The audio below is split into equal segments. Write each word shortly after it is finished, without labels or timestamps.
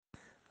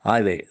Hi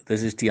there,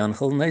 this is Tiaan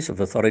Gilnes of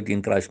Authority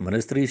in Christ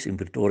Ministries in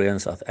Pretoria in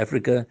South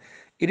Africa.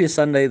 It is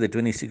Sunday, the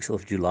 26th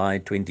of July,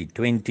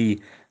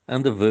 2020,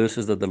 and the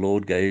verses that the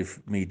Lord gave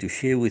me to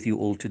share with you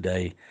all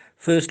today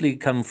firstly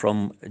come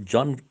from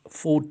John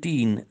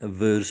 14,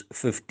 verse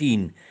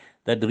 15,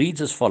 that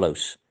reads as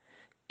follows: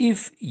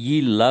 If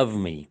ye love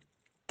me,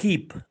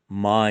 keep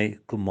my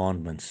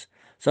commandments.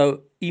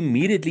 So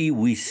immediately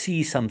we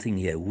see something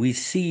here. We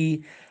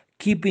see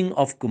keeping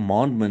of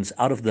commandments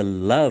out of the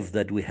love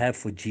that we have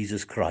for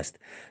Jesus Christ.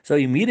 So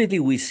immediately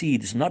we see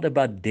it's not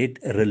about dead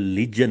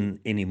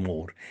religion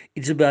anymore.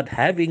 It's about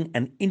having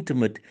an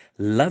intimate,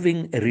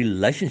 loving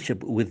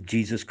relationship with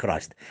Jesus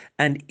Christ.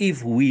 And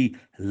if we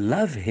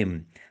love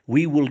him,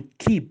 we will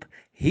keep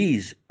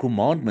his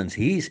commandments,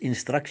 his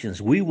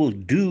instructions. We will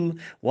do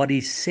what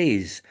he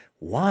says.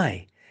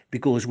 Why?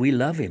 Because we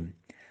love him.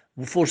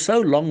 For so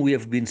long, we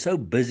have been so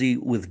busy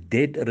with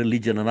dead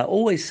religion. And I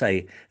always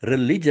say,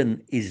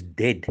 religion is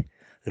dead.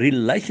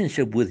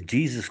 Relationship with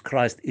Jesus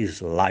Christ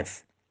is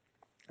life.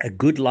 A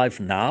good life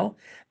now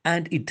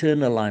and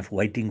eternal life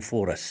waiting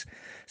for us.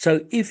 So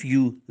if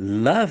you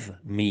love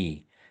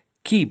me,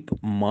 keep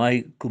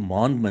my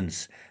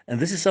commandments. And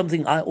this is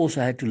something I also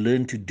had to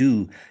learn to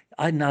do.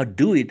 I now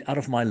do it out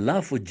of my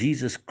love for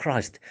Jesus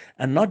Christ,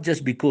 and not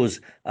just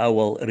because,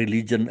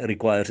 religion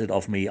requires it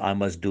of me, I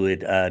must do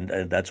it,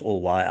 and that's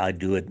all why I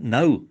do it.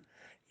 No,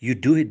 you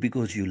do it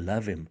because you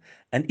love him.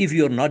 And if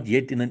you're not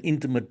yet in an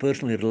intimate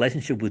personal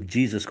relationship with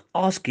Jesus,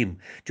 ask him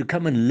to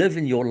come and live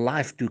in your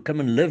life, to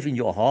come and live in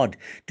your heart,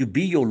 to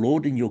be your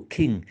Lord and your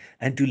King,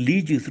 and to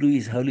lead you through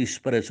his Holy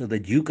Spirit so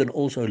that you can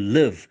also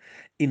live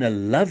in a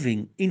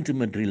loving,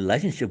 intimate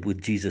relationship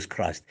with Jesus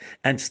Christ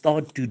and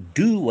start to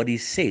do what he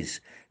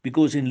says.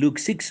 Because in Luke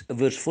 6,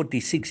 verse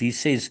 46, he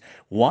says,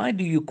 Why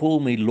do you call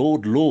me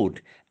Lord,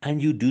 Lord,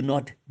 and you do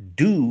not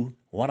do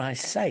what I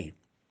say?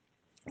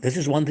 This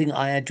is one thing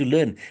I had to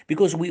learn,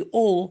 because we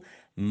all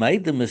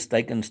made the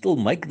mistake and still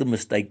make the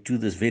mistake to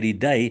this very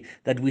day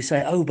that we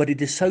say, oh, but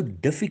it is so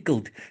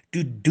difficult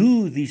to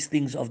do these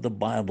things of the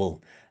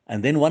Bible.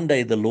 And then one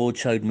day the Lord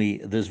showed me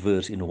this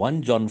verse in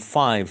 1 John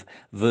 5,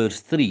 verse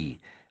 3.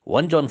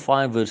 1 John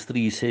 5, verse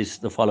 3 says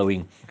the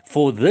following: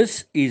 For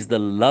this is the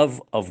love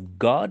of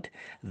God,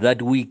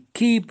 that we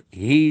keep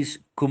his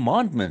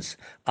commandments.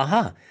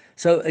 Aha.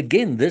 So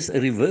again, this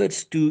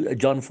reverts to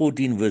John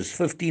 14, verse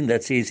 15,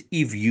 that says,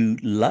 If you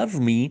love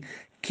me,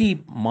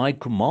 keep my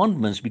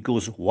commandments,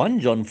 because 1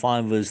 John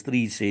 5, verse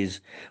 3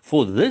 says,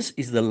 For this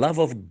is the love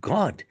of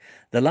God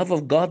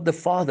the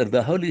Father,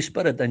 the Holy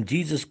Spirit, and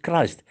Jesus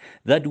Christ,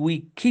 that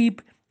we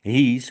keep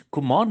his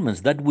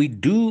commandments, that we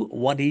do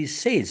what he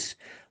says.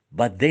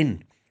 But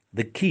then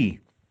the key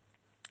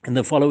in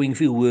the following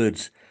few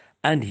words: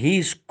 and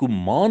his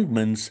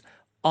commandments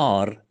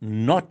are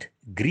not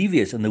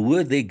grievous. And the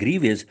word there,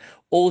 grievous,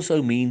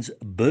 also means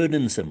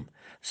burdensome.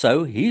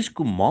 So his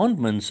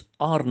commandments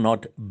are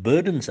not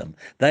burdensome.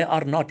 They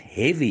are not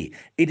heavy.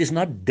 It is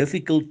not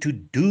difficult to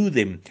do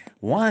them.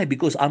 Why?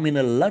 Because I'm in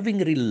a loving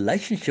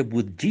relationship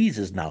with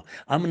Jesus now.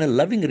 I'm in a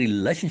loving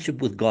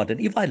relationship with God.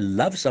 And if I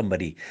love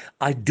somebody,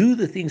 I do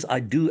the things I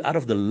do out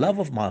of the love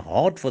of my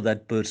heart for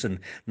that person,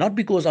 not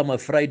because I'm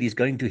afraid he's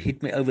going to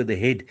hit me over the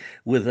head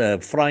with a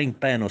frying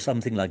pan or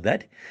something like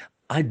that.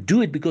 I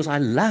do it because I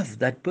love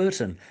that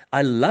person.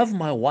 I love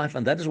my wife,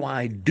 and that is why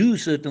I do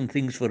certain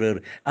things for her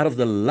out of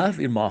the love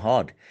in my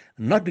heart,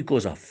 not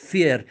because of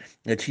fear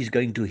that she's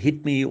going to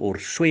hit me or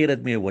swear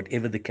at me or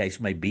whatever the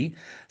case may be.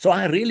 So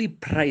I really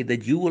pray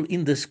that you will,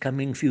 in this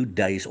coming few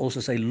days,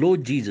 also say,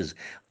 Lord Jesus,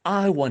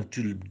 I want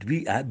to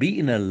be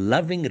in a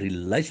loving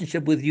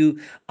relationship with you.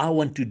 I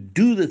want to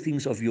do the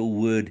things of your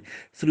word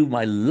through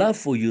my love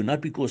for you, not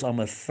because I'm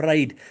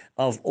afraid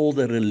of all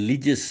the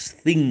religious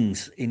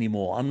things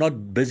anymore. I'm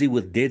not busy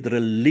with dead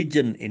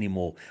religion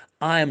anymore.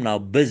 I am now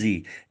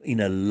busy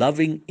in a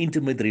loving,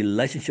 intimate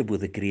relationship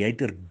with the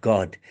Creator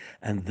God.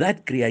 And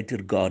that Creator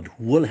God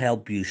will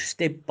help you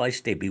step by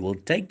step. He will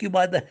take you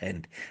by the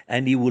hand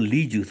and he will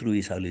lead you through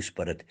his Holy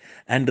Spirit.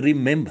 And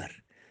remember,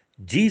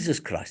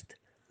 Jesus Christ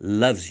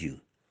loves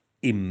you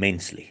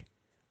immensely.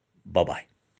 Bye-bye.